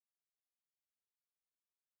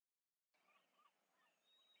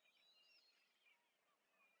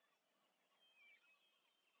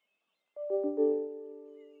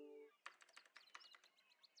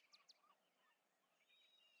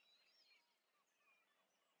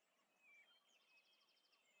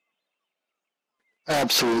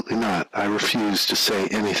Absolutely not. I refuse to say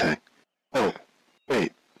anything. Oh,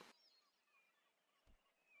 wait.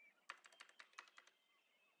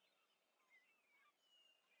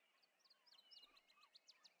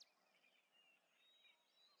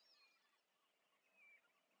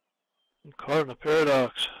 I'm caught in a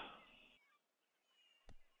paradox.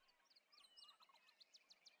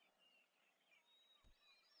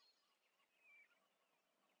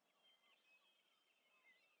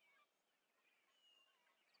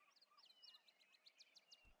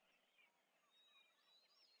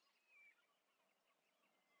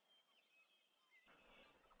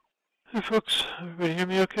 Hey folks, everybody hear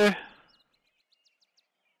me okay?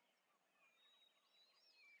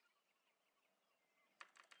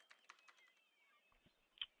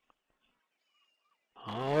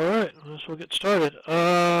 Alright, let's get started.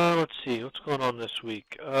 Let's see, what's going on this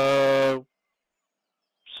week? Some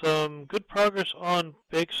good progress on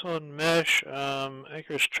Bakes on Mesh.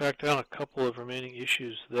 Anchor's tracked down a couple of remaining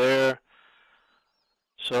issues there.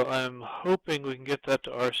 So I'm hoping we can get that to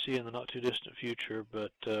RC in the not too distant future,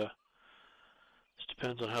 but this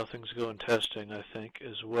depends on how things go in testing, I think,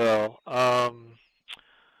 as well.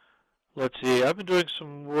 Let's see, I've been doing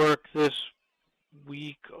some work this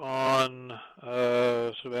week on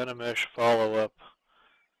some Animesh follow-up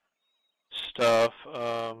stuff.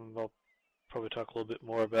 I'll probably talk a little bit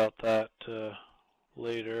more about that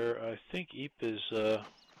later. I think EEP is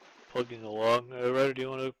plugging along. Ryder, do you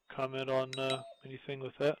want to comment on anything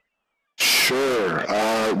with that? Sure.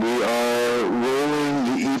 We are rolling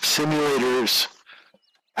the EEP simulators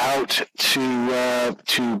out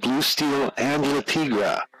to Blue Steel and La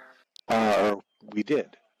Tigra. We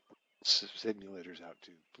did simulators out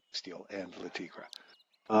to Blue Steel and La Tigra.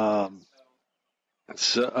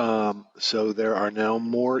 So there are now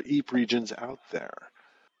more EEP regions out there.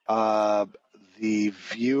 The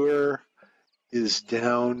viewer is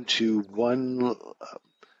down to one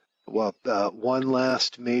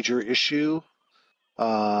last major issue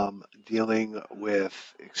dealing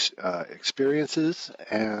with experiences,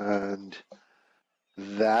 and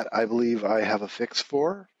that I believe I have a fix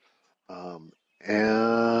for.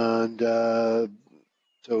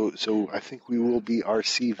 So I think we will be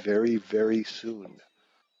RC very, very soon.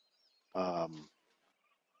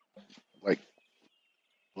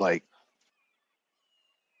 Like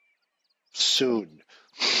soon.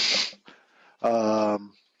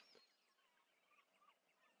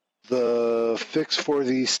 The fix for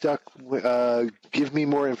the stuck. Give me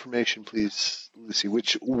more information, please, Lucy.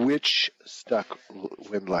 Which stuck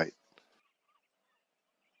wind light?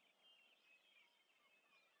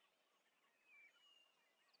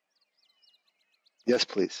 Yes,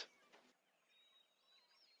 please.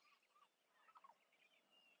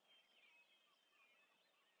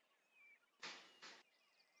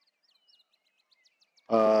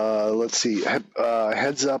 Let's see.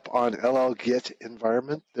 Heads up on LL Git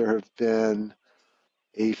environment. There have been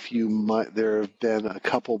a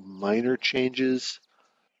couple minor changes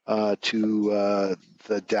to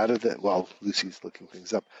the data that. Well, Lucy's looking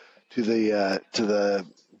things up. To the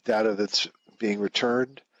data that's being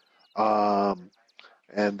returned,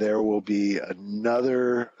 and there will be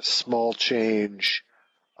another small change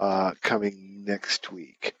coming next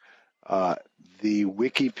week. The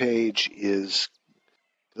wiki page is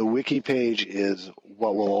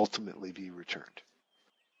what will ultimately be returned,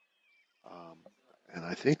 and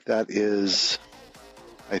I think that is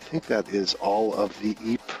all of the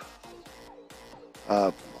EEP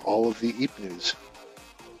news.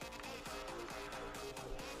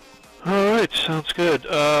 All right, sounds good.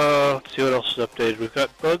 Let's see what else is updated. We've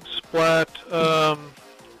got Bug Splat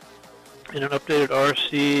in an updated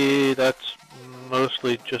RC. That's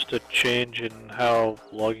mostly just a change in how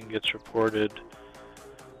logging gets reported,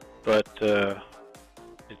 but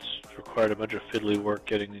it's required a bunch of fiddly work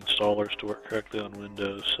getting the installers to work correctly on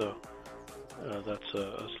Windows, so that's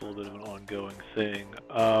a little bit of an ongoing thing.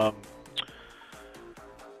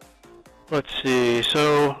 Let's see,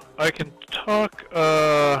 so I can talk,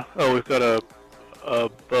 we've got a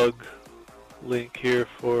bug link here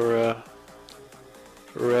for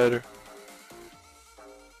Ryder.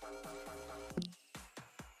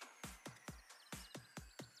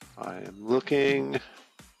 I am looking. Does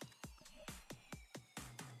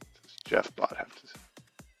Jeff Bot have to?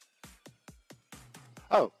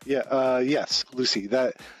 Oh, yeah. Yes, Lucy.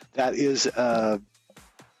 That is.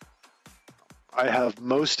 I have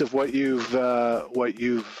most of what you've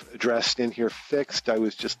addressed in here fixed. I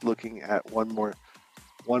was just looking at one more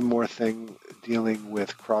one more thing dealing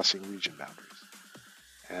with crossing region boundaries.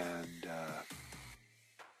 And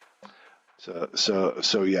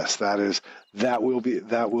so yes, that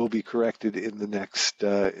will be corrected in the next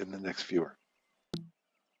viewer.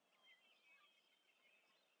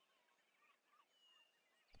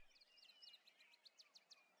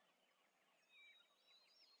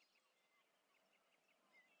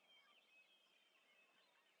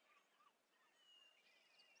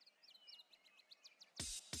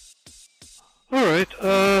 All right.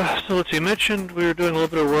 So let's see. You mentioned we were doing a little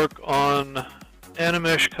bit of work on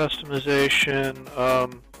Animesh customization.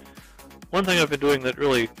 One thing I've been doing that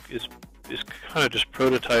really is kind of just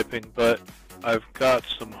prototyping, but I've got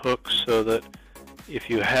some hooks so that if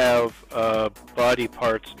you have body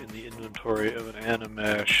parts in the inventory of an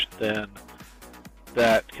Animesh, then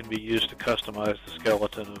that can be used to customize the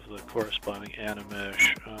skeleton of the corresponding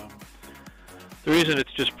Animesh. The reason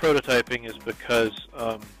it's just prototyping is because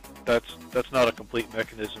that's not a complete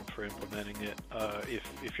mechanism for implementing it.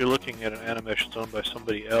 If you're looking at an Animesh that's owned by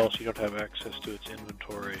somebody else, you don't have access to its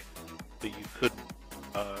inventory, but you could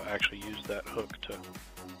actually use that hook to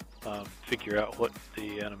figure out what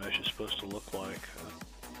the Animesh is supposed to look like.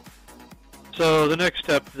 So the next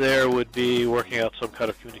step there would be working out some kind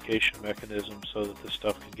of communication mechanism so that this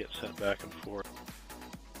stuff can get sent back and forth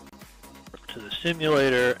to the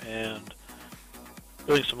simulator, and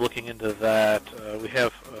doing some looking into that. We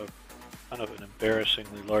have kind of an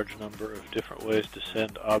embarrassingly large number of different ways to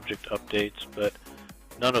send object updates, but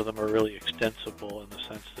none of them are really extensible in the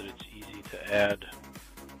sense that it's easy to add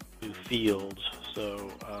new fields.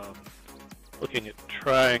 So looking at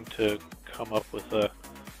trying to come up with a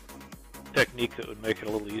technique that would make it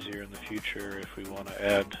a little easier in the future if we want to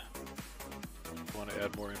add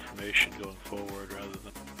more information going forward rather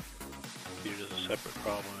than treat it as a separate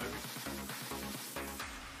problem.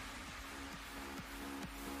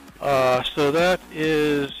 So that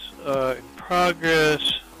is in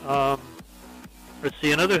progress. Let's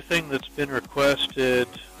see, another thing that's been requested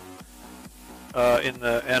in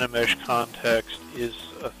the Animesh context is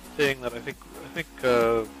a thing that I think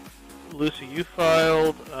Lucy, you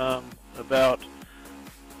filed about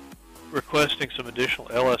requesting some additional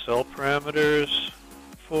LSL parameters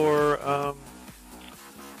for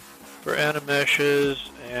Animeshes,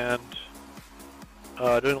 and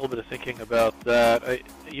doing a little bit of thinking about that.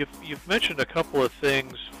 You've mentioned a couple of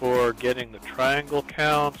things for getting the triangle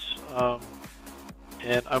counts,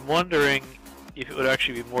 and I'm wondering if it would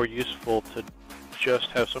actually be more useful to just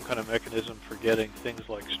have some kind of mechanism for getting things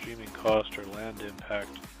like streaming cost or land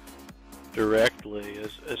impact directly.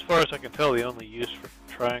 As far as I can tell, the only use for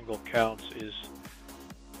triangle counts is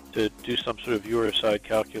to do some sort of viewer side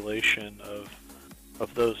calculation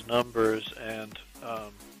of those numbers and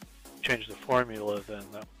change the formula, then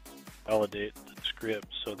that would validate the script,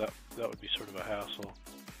 so that would be sort of a hassle.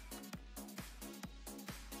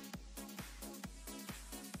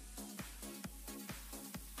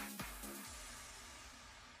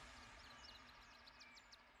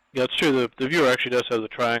 Yeah, it's true. The viewer actually does have the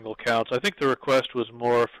triangle counts. I think the request was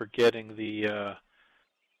more for getting the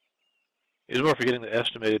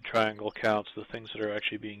estimated triangle counts, the things that are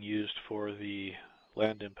actually being used for the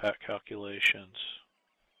land impact calculations,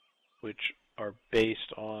 which are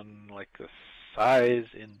based on like the size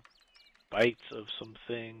in bytes of some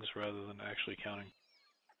things rather than actually counting.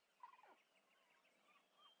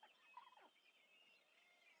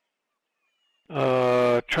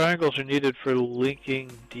 Triangles are needed for linking,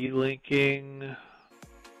 delinking.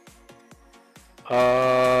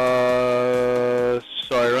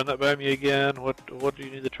 Sorry, run that by me again. What do you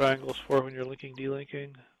need the triangles for when you're linking,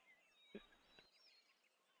 delinking?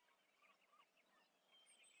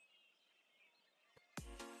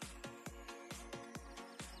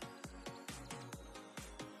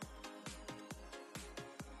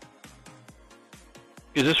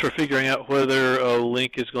 Is this for figuring out whether a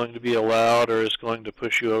link is going to be allowed or is going to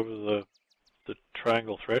push you over the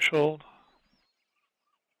triangle threshold?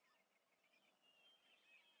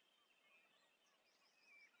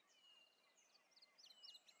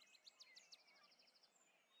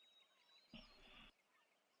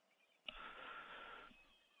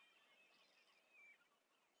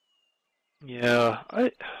 Yeah,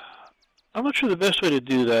 I'm not sure the best way to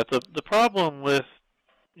do that. The problem with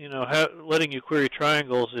letting you query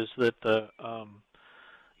triangles is that the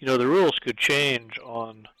rules could change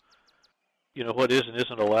on what is and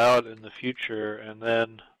isn't allowed in the future, and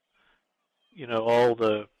then all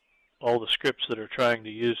the scripts that are trying to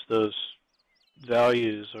use those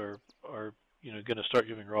values are going to start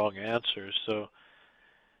giving wrong answers. So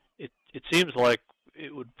it seems like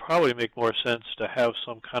it would probably make more sense to have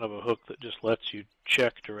some kind of a hook that just lets you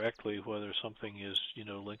check directly whether something is,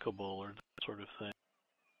 linkable or that sort of thing.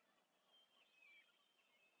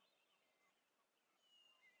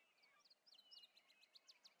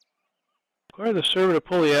 Require the server to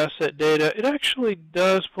pull the asset data. It actually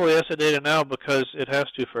does pull the asset data now because it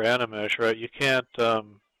has to for Animesh, right? You can't.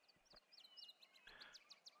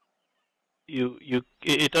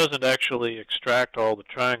 It doesn't actually extract all the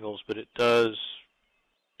triangles, but it does.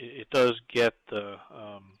 It does get the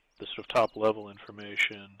sort of top level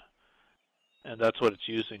information, and that's what it's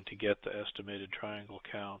using to get the estimated triangle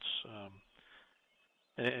counts.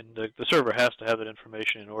 And the server has to have that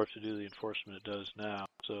information in order to do the enforcement it does now.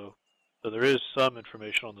 So there is some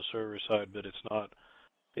information on the server side, but it's not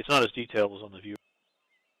as detailed as on the viewer.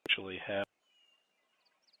 Actually have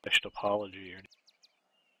mesh topology or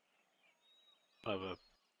of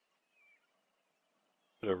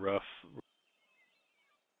a rough.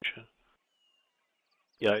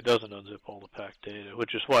 Yeah, it doesn't unzip all the packed data,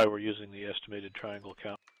 which is why we're using the estimated triangle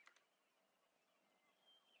count.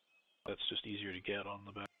 That's just easier to get on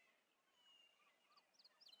the back.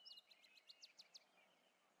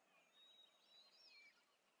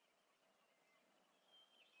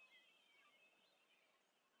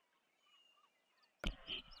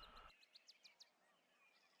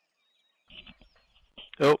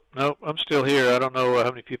 Oh, no, I'm still here. I don't know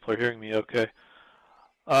how many people are hearing me okay.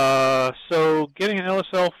 So getting an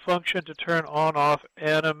LSL function to turn on/off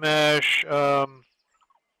Animesh.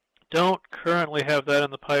 Don't currently have that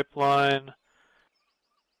in the pipeline.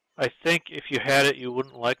 I think if you had it, you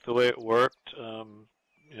wouldn't like the way it worked.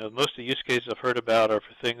 Most of the use cases I've heard about are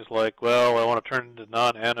for things like, well, I want to turn it into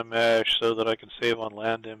non-Animesh so that I can save on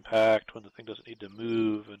land impact when the thing doesn't need to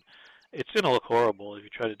move. And it's going to look horrible if you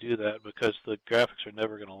try to do that because the graphics are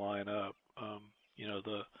never going to line up.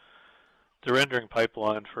 The rendering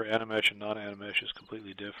pipeline for Animesh and non-Animesh is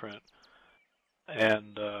completely different.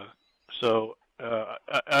 And I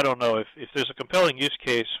don't know if there's a compelling use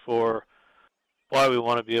case for why we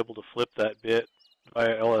want to be able to flip that bit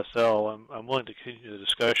via LSL. I'm willing to continue the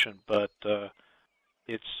discussion, but I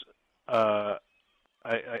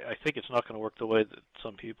think it's not going to work the way that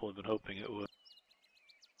some people have been hoping it would.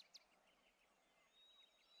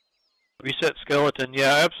 Reset skeleton,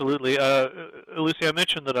 yeah, absolutely. Lucy, I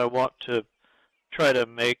mentioned that I want to try to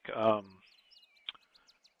make our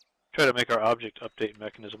object update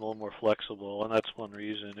mechanism a little more flexible, and that's one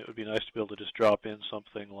reason. It would be nice to be able to just drop in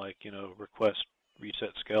something like, request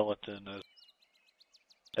reset skeleton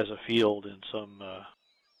as a field in some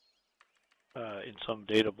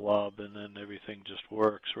data blob, and then everything just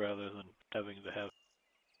works rather than having to have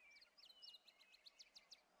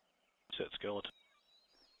reset skeleton.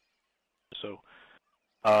 So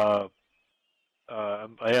I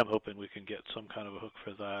am hoping we can get some kind of a hook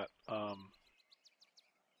for that.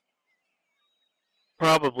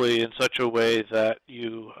 Probably in such a way that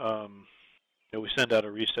we send out a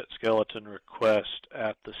reset skeleton request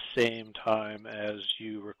at the same time as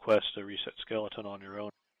you request a reset skeleton on your own.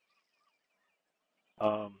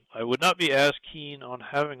 I would not be as keen on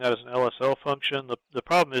having that as an LSL function. The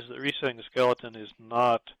problem is that resetting the skeleton is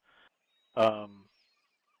not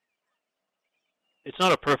it's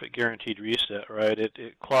not a perfect guaranteed reset, right?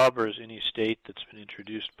 It clobbers any state that's been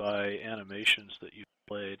introduced by animations that you've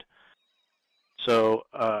played. So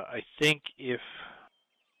I think if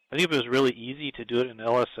it was really easy to do it in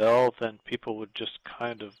LSL, then people would just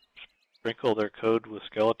kind of sprinkle their code with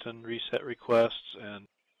skeleton reset requests, and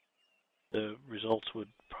the results would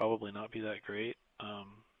probably not be that great.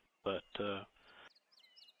 But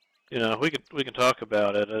we can talk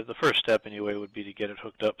about it. The first step, anyway, would be to get it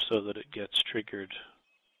hooked up so that it gets triggered,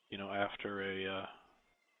 after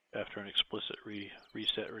an explicit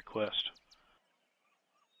reset request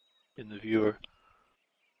in the viewer.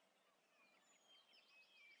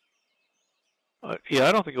 Yeah,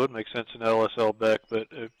 I don't think it would make sense in LSL Beck, but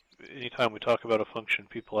anytime we talk about a function,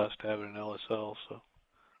 people ask to have it in LSL. So,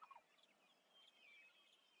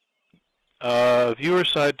 viewer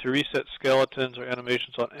side to reset skeletons or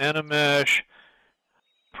animations on Animesh.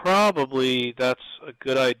 Probably that's a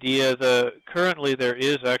good idea. Currently there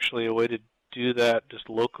is actually a way to do that just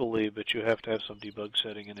locally, but you have to have some debug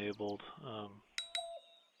setting enabled.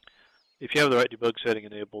 If you have the right debug setting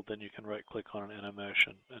enabled, then you can right-click on an Animesh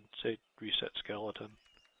and say reset skeleton.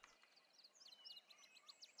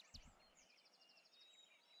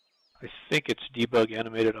 I think it's debug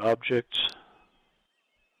animated objects.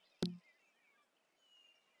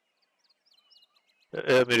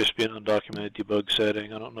 It may just be an undocumented debug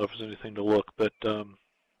setting. I don't know if there's anything to look, but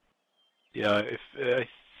yeah, I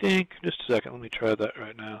think, just a second, let me try that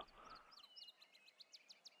right now.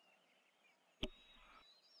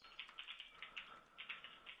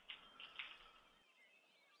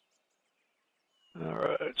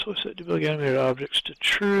 Alright, so I set debug animated objects to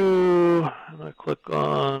true, and I click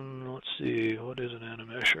on, let's see, what is an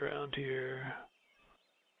Animesh around here?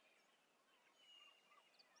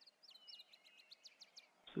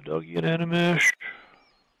 It's the doggy and Animesh.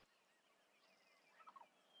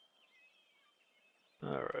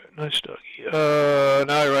 Alright, nice doggy.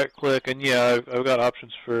 Now I right click, and yeah, I've got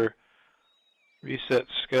options for reset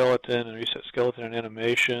skeleton and reset skeleton and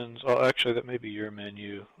animations. Oh, actually, that may be your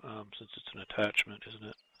menu, since it's an attachment, isn't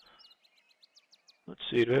it? Let's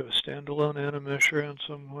see, do I have a standalone Animesh around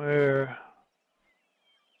somewhere?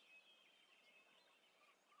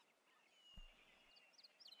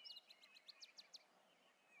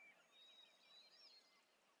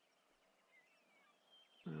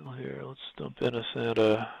 Well, here, let's dump in a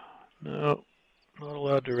Santa. No, not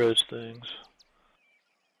allowed to res things.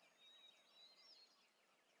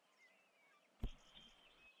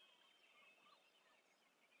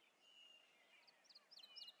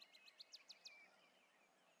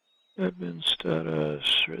 Admin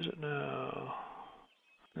status, res it now.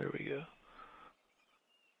 There we go.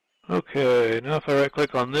 Okay, now if I right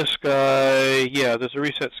click on this guy, yeah, there's a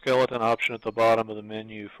reset skeleton option at the bottom of the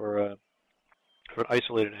menu for an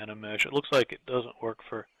isolated Animesh. It looks like it doesn't work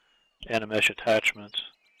for Animesh attachments.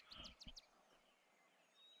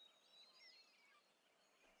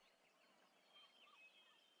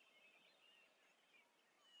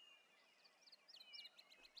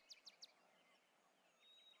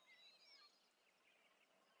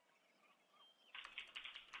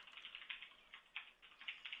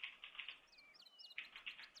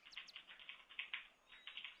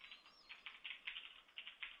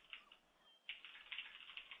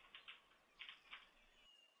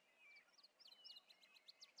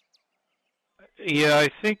 Yeah, I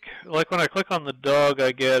think, like when I click on the dog,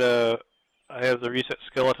 I have the reset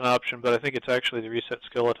skeleton option, but I think it's actually the reset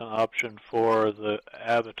skeleton option for the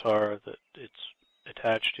avatar that it's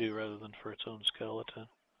attached to rather than for its own skeleton.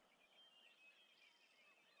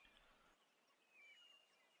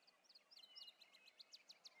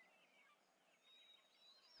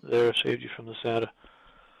 There, saved you from the Santa.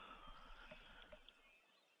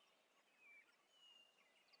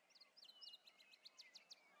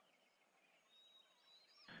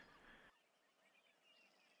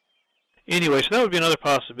 Anyway, so that would be another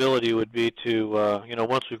possibility, would be to,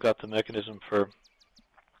 once we've got the mechanism for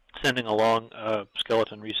sending along a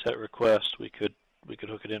skeleton reset request, we could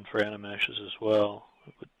hook it in for Animeshes as well.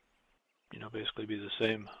 It would, basically be the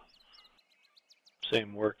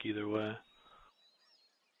same work either way.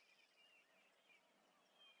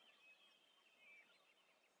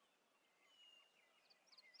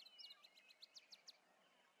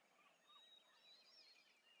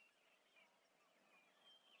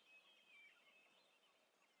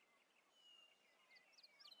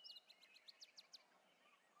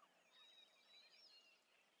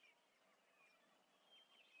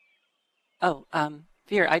 Oh,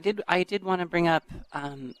 Veer, I did want to bring up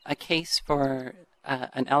a case for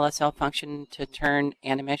an LSL function to turn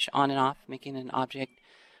Animesh on and off, making an object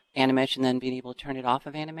Animesh and then being able to turn it off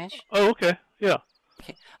of Animesh. Oh, okay, yeah.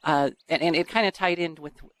 Okay, and it kind of tied in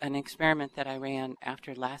with an experiment that I ran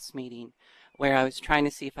after last meeting, where I was trying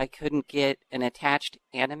to see if I couldn't get an attached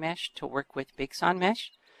Animesh to work with Bigson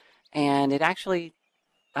Mesh, and it actually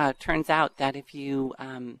turns out that if you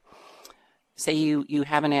say you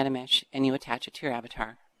have an Animesh and you attach it to your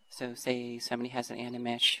avatar. So say somebody has an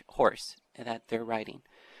Animesh horse that they're riding.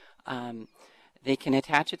 They can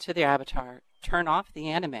attach it to their avatar, turn off the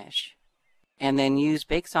Animesh, and then use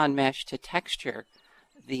Bigson Mesh to texture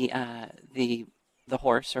the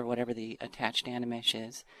horse or whatever the attached Animesh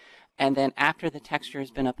is. And then after the texture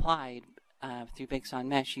has been applied through Bigson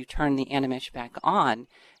Mesh, you turn the Animesh back on,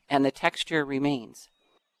 and the texture remains.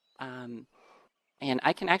 And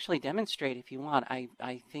I can actually demonstrate if you want.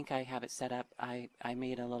 I think I have it set up. I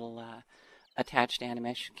made a little attached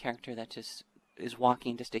Animesh character that just is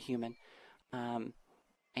walking, just a human.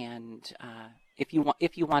 And if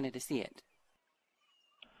you wanted to see it.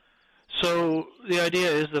 So the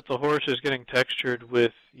idea is that the horse is getting textured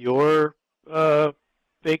with your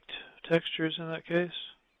baked textures in that case?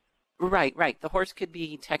 Right. The horse could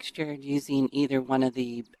be textured using either one of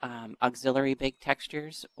the auxiliary baked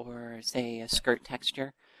textures or, say, a skirt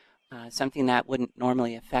texture, something that wouldn't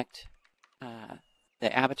normally affect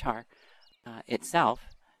the avatar itself.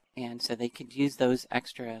 And so they could use those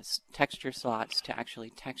extra texture slots to actually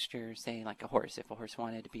texture, say, like a horse, if a horse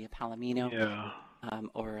wanted to be a palomino, yeah.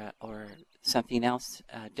 Or something else,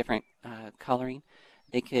 different coloring.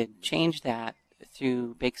 They could change that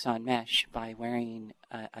through Bigson Mesh by wearing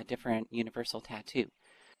a different universal tattoo.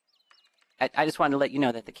 I just wanted to let you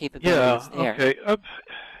know that the capability is there. Okay.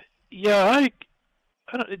 Yeah, I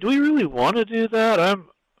don't, do we really want to do that?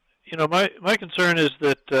 My concern is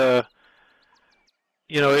that,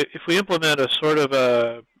 if we implement a sort of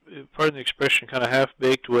a, pardon the expression, kind of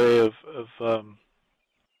half-baked way of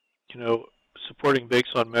supporting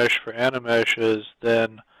bakes on mesh for Animeshes,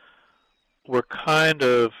 then we're kind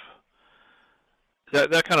of,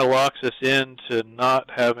 that kind of locks us into not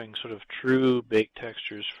having sort of true baked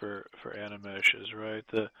textures for Animeshes, right?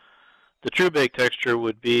 The true baked texture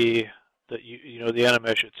would be that the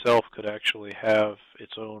Animesh itself could actually have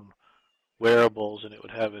its own wearables, and it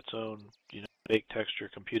would have its own baked texture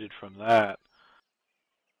computed from that.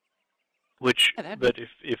 But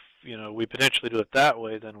if we potentially do it that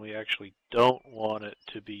way, then we actually don't want it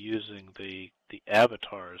to be using the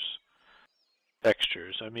avatar's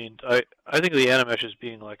textures. I mean, I think of the Animesh as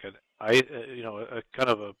being like a kind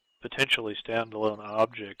of a potentially standalone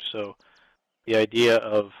object. So the idea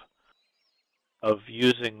of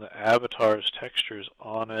using the avatar's textures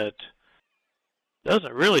on it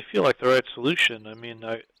doesn't really feel like the right solution. I mean,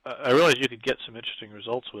 I realize you could get some interesting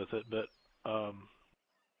results with it, but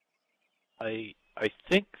I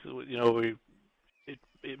think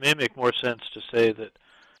it may make more sense to say that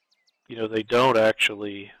they don't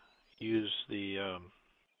actually use the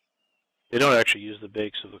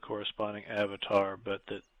bakes of the corresponding avatar, but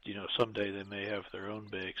that someday they may have their own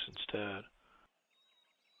bakes instead.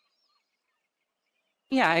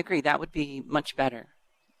 Yeah, I agree. That would be much better.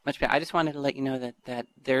 Much better. I just wanted to let you know that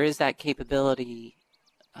there is that capability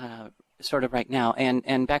sort of right now.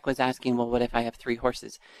 And Beck was asking, well, what if I have 3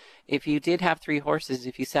 horses? If you did have 3 horses,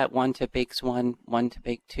 if you set one to bakes 1, one to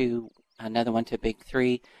bake 2, another one to bake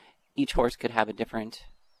 3, each horse could have a different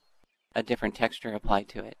texture applied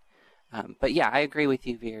to it. But yeah, I agree with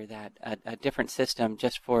you, Veer, that a different system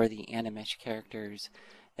just for the Animesh characters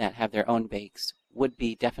that have their own bakes would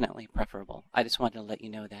be definitely preferable. I just wanted to let you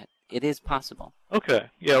know that it is possible. Okay.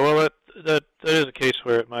 Yeah, well, that is a case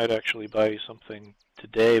where it might actually buy you something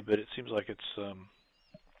today, but it seems like it's a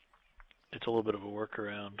little bit of a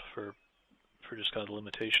workaround for just kind of the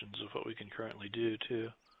limitations of what we can currently do, too.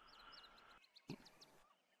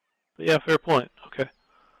 But yeah, fair point. Okay.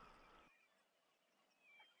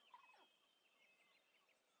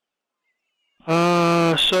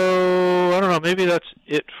 So I don't know. Maybe that's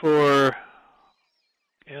it for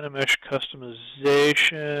Animesh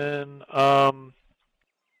customization.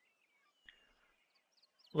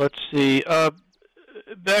 Let's see.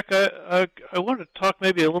 Beck, I wanted to talk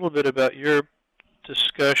maybe a little bit about your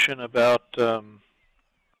discussion about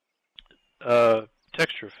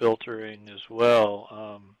texture filtering as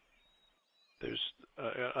well. There's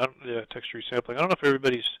texture resampling. I don't know if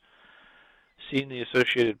everybody's seen the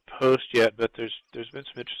associated post yet, but there's been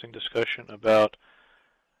some interesting discussion about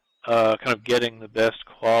kind of getting the best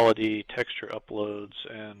quality texture uploads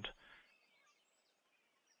and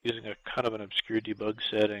using a kind of an obscure debug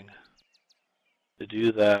setting to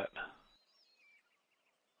do that.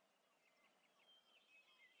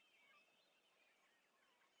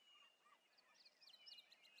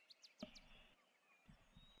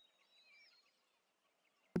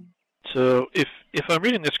 So if I'm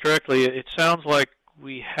reading this correctly, it sounds like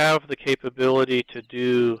we have the capability to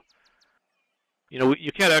do,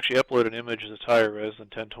 you can't actually upload an image that's higher res than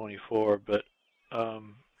 1024, but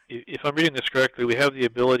if I'm reading this correctly, we have the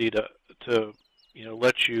ability to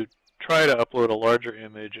let you try to upload a larger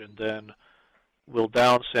image, and then we'll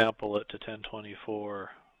downsample it to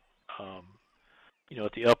 1024,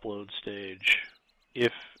 at the upload stage,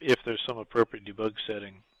 if there's some appropriate debug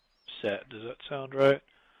setting set. Does that sound right?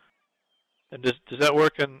 And does that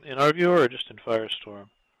work in RViewer or just in Firestorm?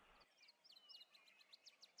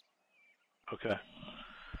 Okay.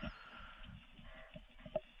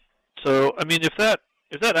 So I mean, if that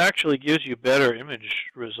actually gives you better image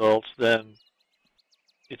results, then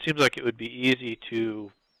it seems like it would be easy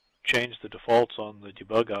to change the defaults on the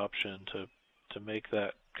debug option to make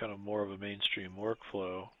that kind of more of a mainstream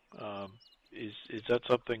workflow. Is that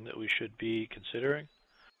something that we should be considering?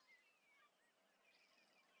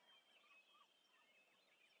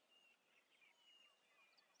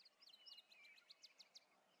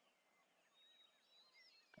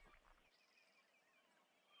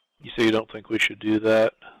 You say you don't think we should do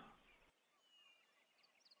that?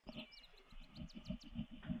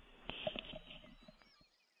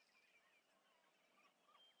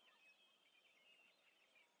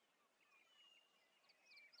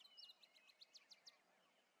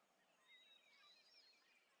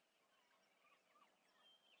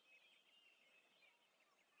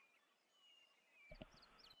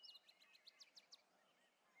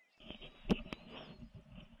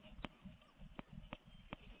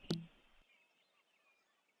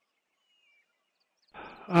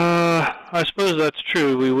 I suppose that's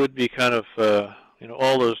true. We would be kind of,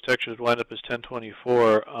 all those textures wind up as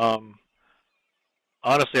 1024.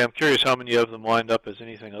 Honestly, I'm curious how many of them wind up as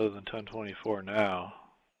anything other than 1024 now.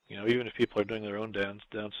 Even if people are doing their own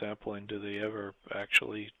downsampling, do they ever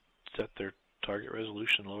actually set their target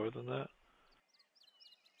resolution lower than that?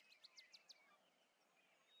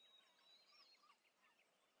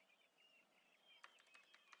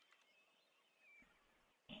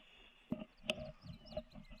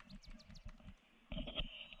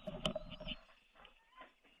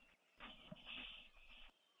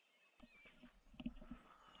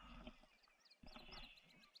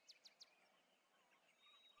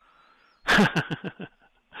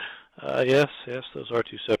 Yes, those are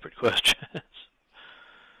two separate questions.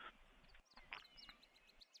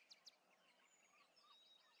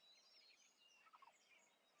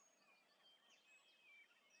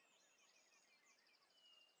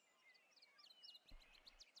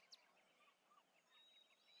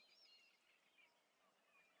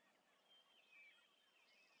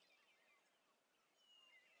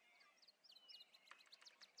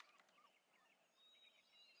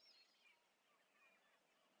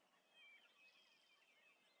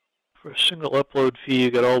 For a single upload fee, you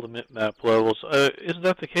get all the map levels. Isn't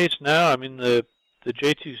that the case now? I mean, the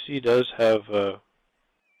J2C does have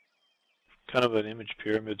kind of an image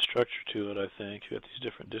pyramid structure to it, I think. You got these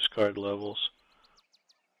different discard levels.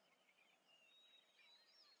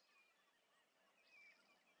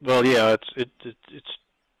 Well, yeah,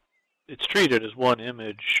 it's treated as one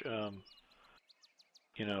image.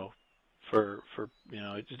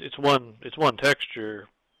 It's one texture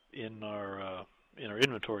in our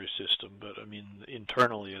inventory system, but I mean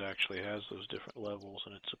internally it actually has those different levels,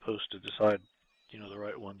 and it's supposed to decide, the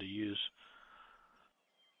right one to use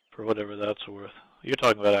for whatever that's worth. You're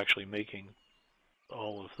talking about actually making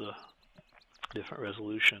all of the different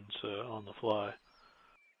resolutions on the fly.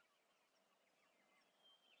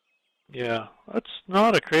 Yeah, that's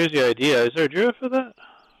not a crazy idea. Is there a Jira for that?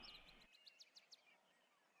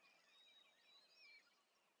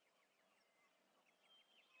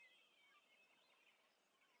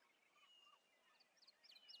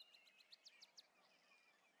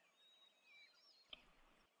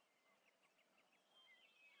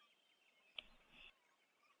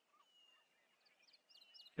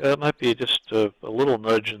 Yeah, it might be just a little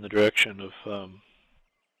nudge in the direction of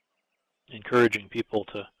encouraging people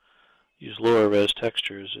to use lower res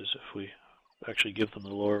textures, as if we actually give them the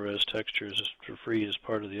lower res textures for free as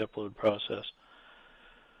part of the upload process.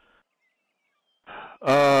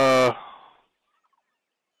 How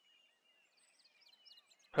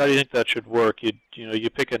do you think that should work? You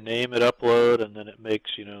pick a name at upload, and then it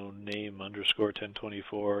makes name underscore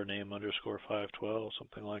 1024, name underscore 512,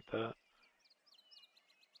 something like that.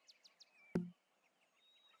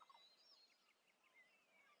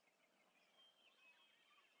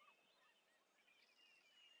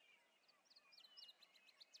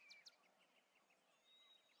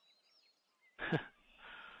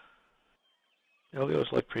 We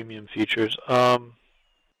always like premium features.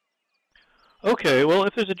 Okay, well,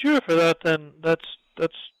 if there's a Jira for that, then that's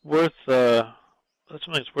worth that's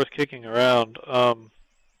something that's worth kicking around.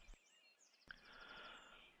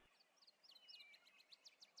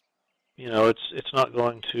 It's not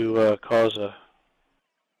going to cause a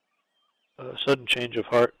sudden change of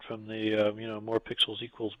heart from the more pixels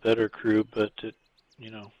equals better crew, but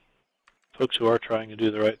folks who are trying to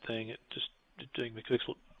do the right thing, it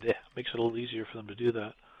makes it a little easier for them to do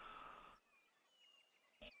that.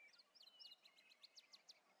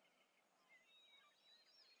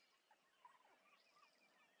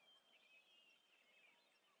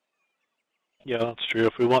 Yeah, that's true.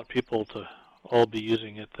 If we want people to all be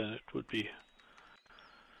using it, then it would be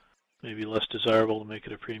maybe less desirable to make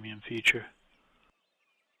it a premium feature.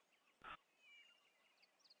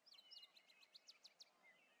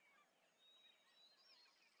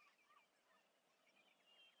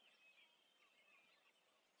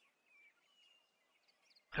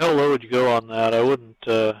 How low would you go on that? I wouldn't.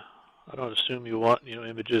 I don't assume you want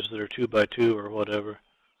images that are 2 by 2 or whatever.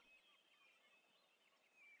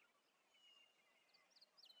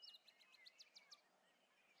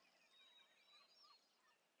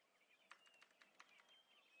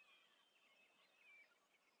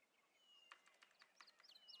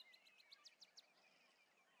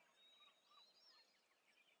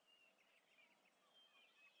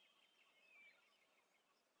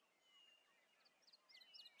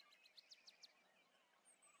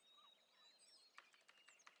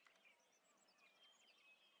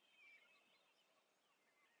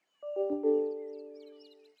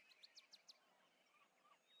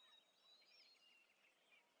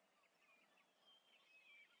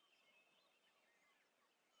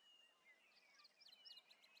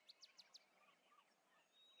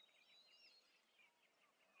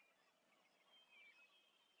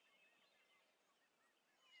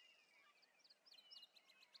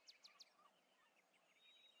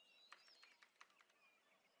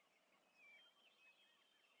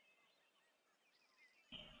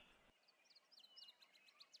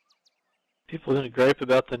 People are going to gripe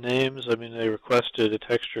about the names. I mean, they requested a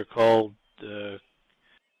texture called,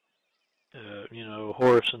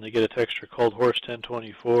 horse, and they get a texture called horse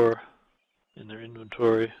 1024 in their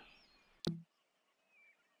inventory.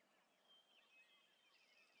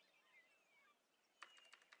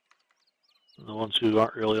 And the ones who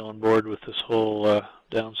aren't really on board with this whole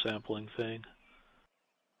downsampling thing.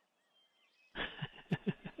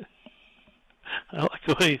 I like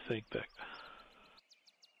the way you think, Beck.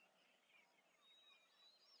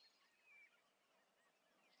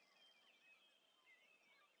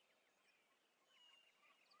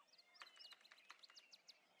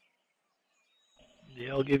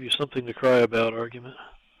 Yeah, I'll give you something to cry about argument.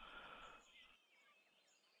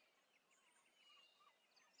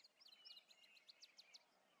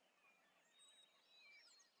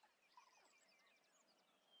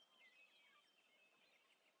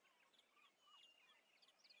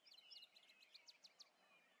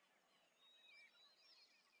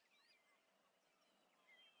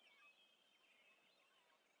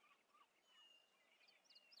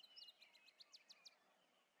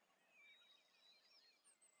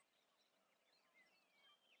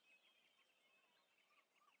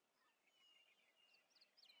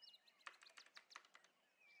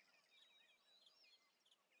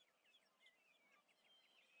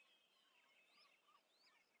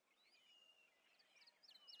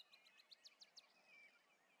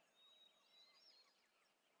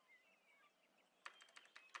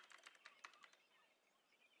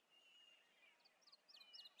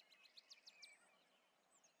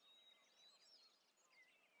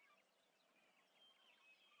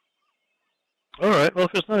 All right. Well,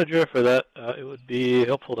 if there's not a jar for that, it would be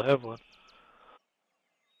helpful to have one.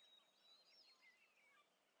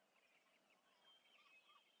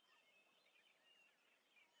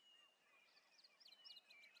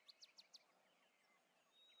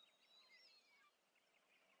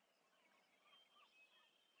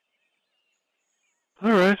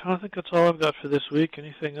 All right. I think that's all I've got for this week.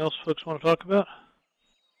 Anything else folks want to talk about?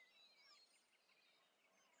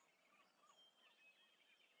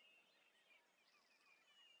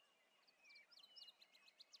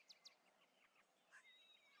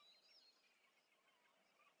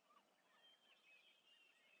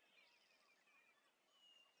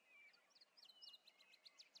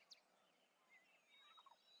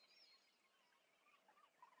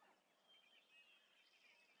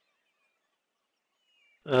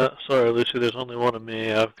 Sorry, Lucy, there's only one of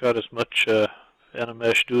me. I've got as much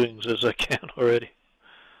Animesh doings as I can already.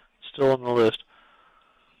 Still on the list.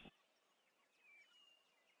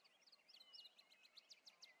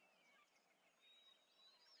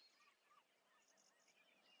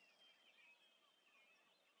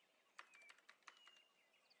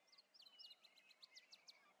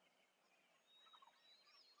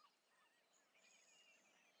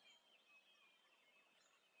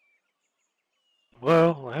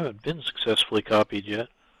 Well, I haven't been successfully copied yet.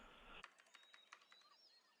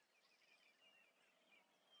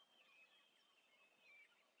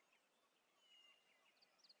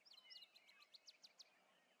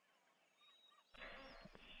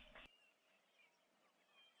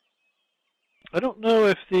 I don't know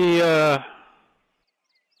if the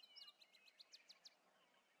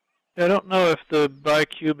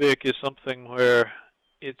bicubic is something where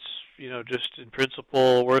it's, just in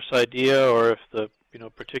principle worse idea, or if the,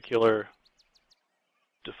 particular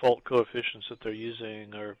default coefficients that they're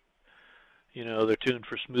using are, they're tuned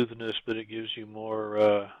for smoothness, but it gives you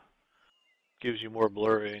more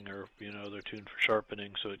blurring, or, they're tuned for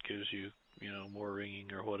sharpening, so it gives you, more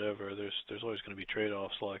ringing or whatever. There's always going to be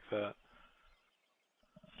trade-offs like that.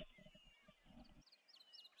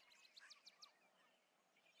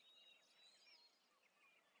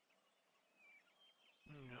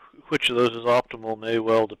 Which of those is optimal may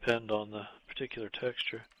well depend on the particular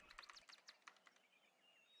texture.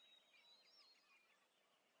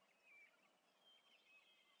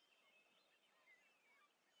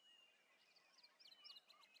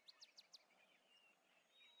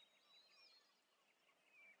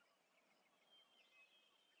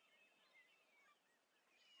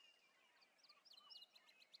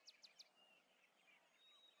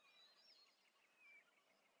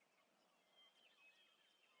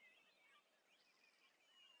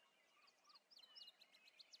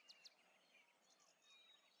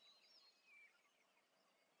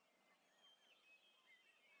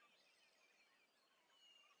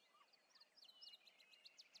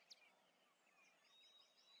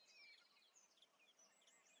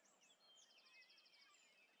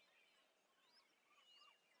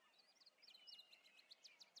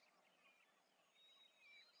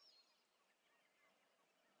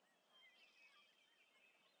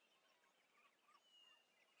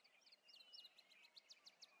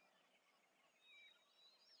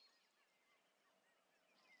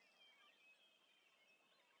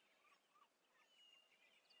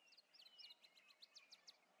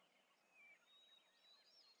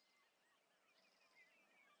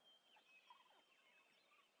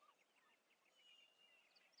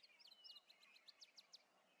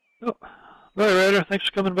 Oh, bye, Ryder. Thanks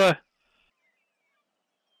for coming by.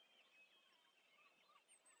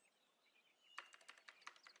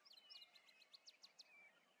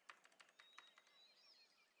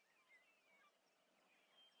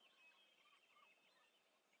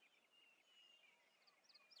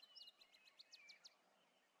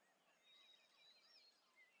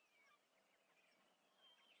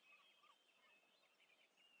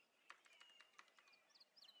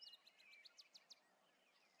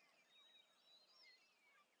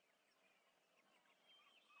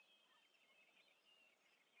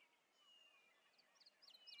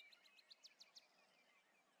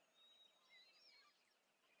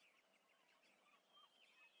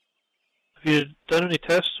 Have you done any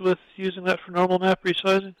tests with using that for normal map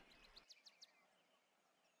resizing?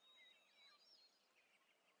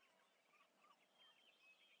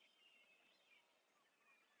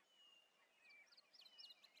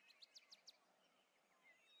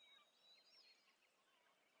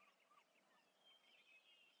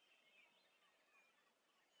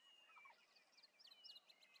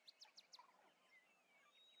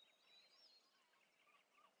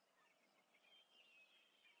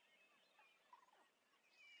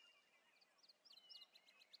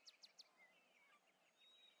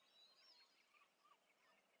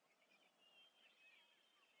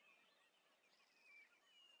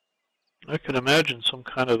 I could imagine some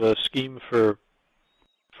kind of a scheme for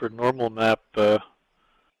normal map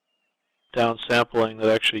downsampling that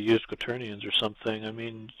actually used quaternions or something. I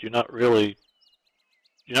mean, you're not really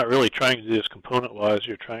trying to do this component wise.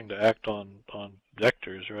 You're trying to act on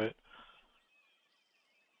vectors, right?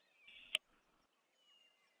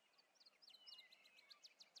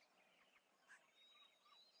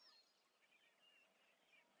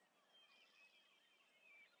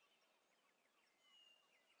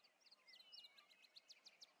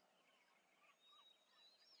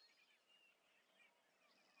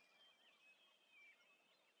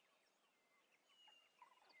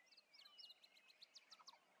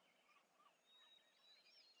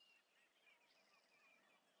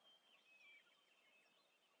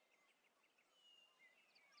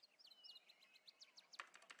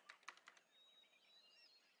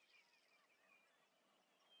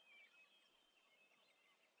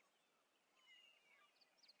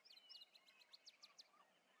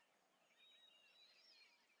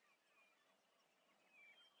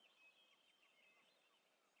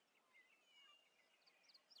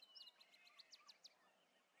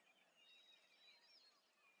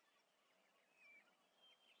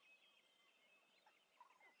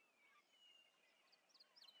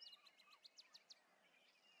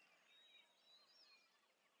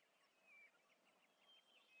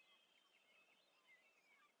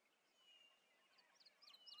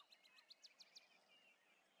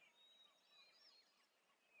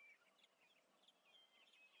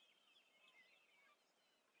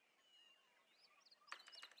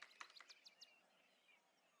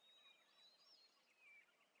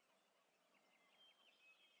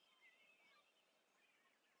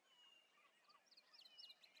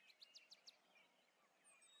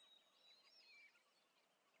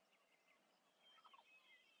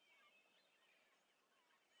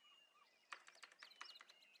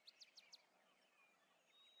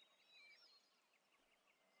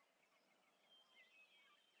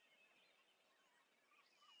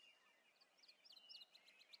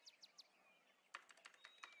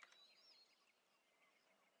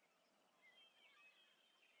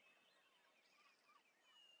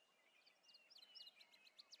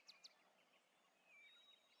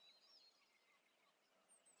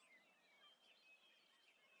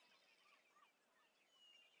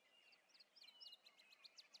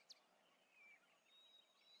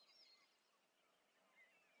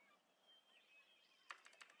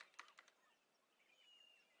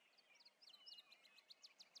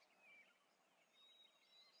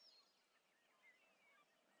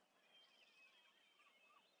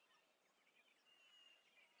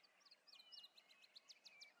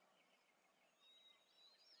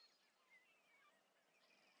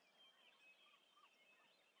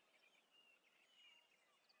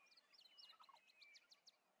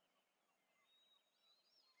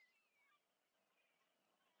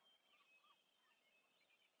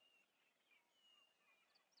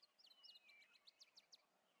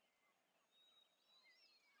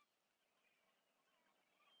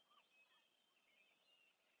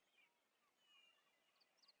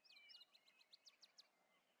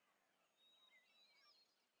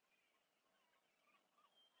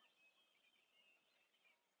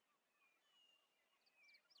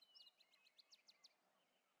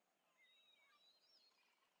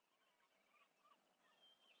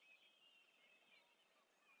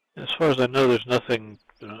 As far as I know, there's nothing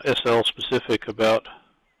SL specific about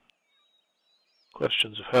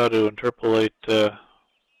questions of how to interpolate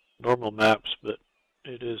normal maps, but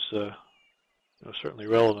it is certainly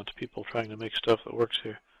relevant to people trying to make stuff that works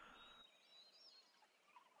here.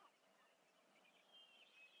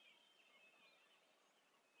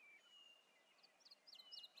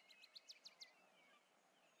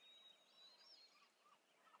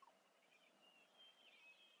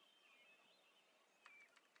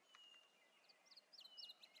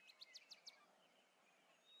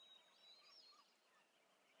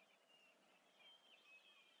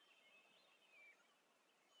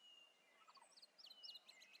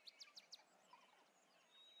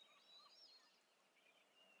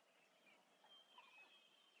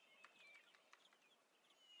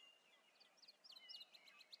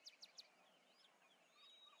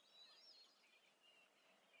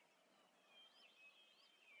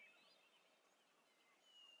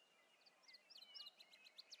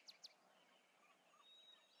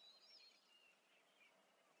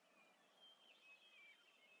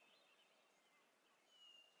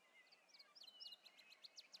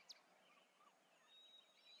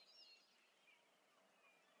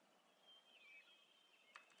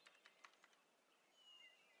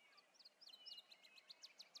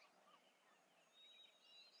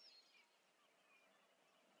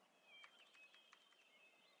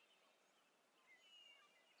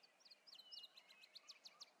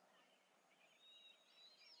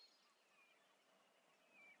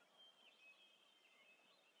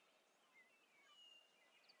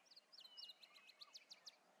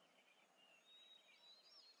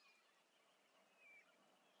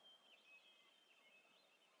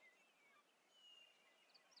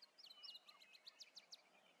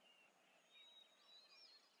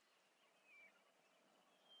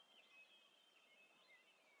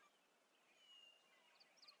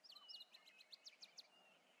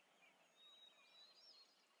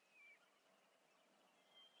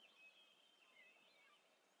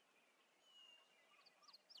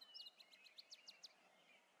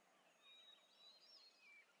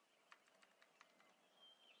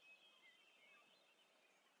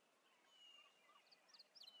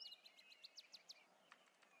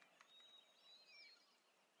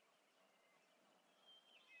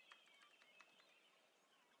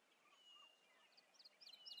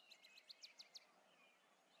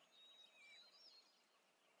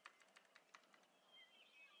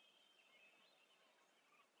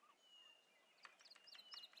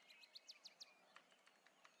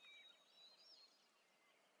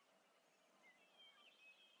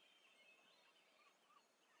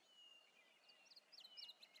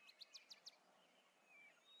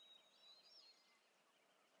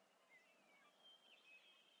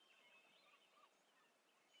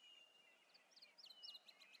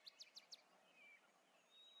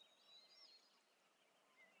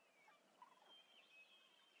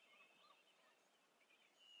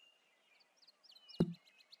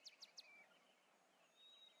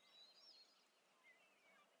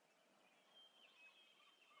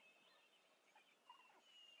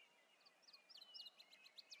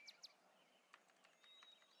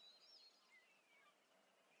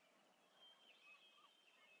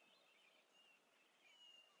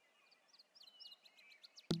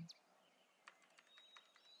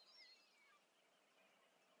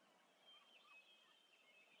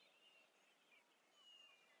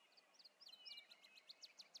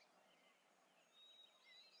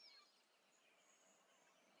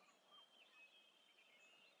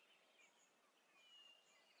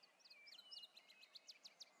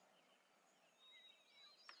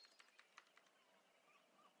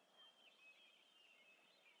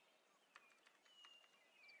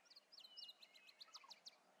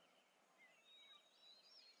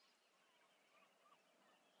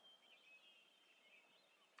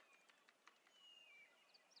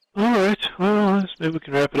 All right. Well, maybe we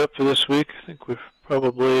can wrap it up for this week. I think we've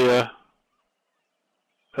probably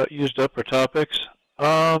about used up our topics.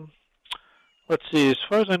 Let's see. As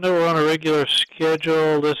far as I know, we're on a regular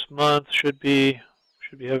schedule this month. Should be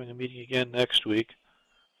having a meeting again next week.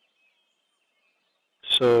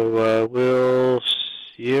 So we'll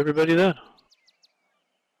see everybody then.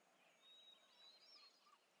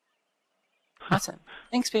 Awesome.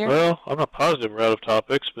 Thanks, Peter. Well, I'm not positive we're out of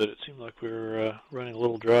topics, but it seemed like we were running a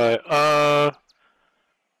little dry.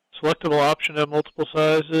 Selectable option at multiple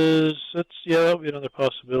sizes. That would be another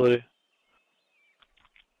possibility.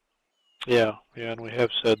 Yeah, and we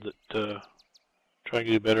have said that trying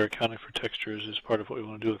to do better accounting for textures is part of what we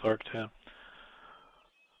want to do with ArcTan.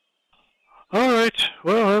 All right.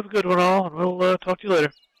 Well, have a good one all, and we'll talk to you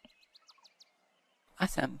later.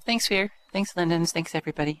 Awesome. Thanks, Fear. Thanks, Lyndon. Thanks,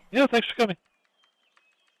 everybody. Yeah, thanks for coming.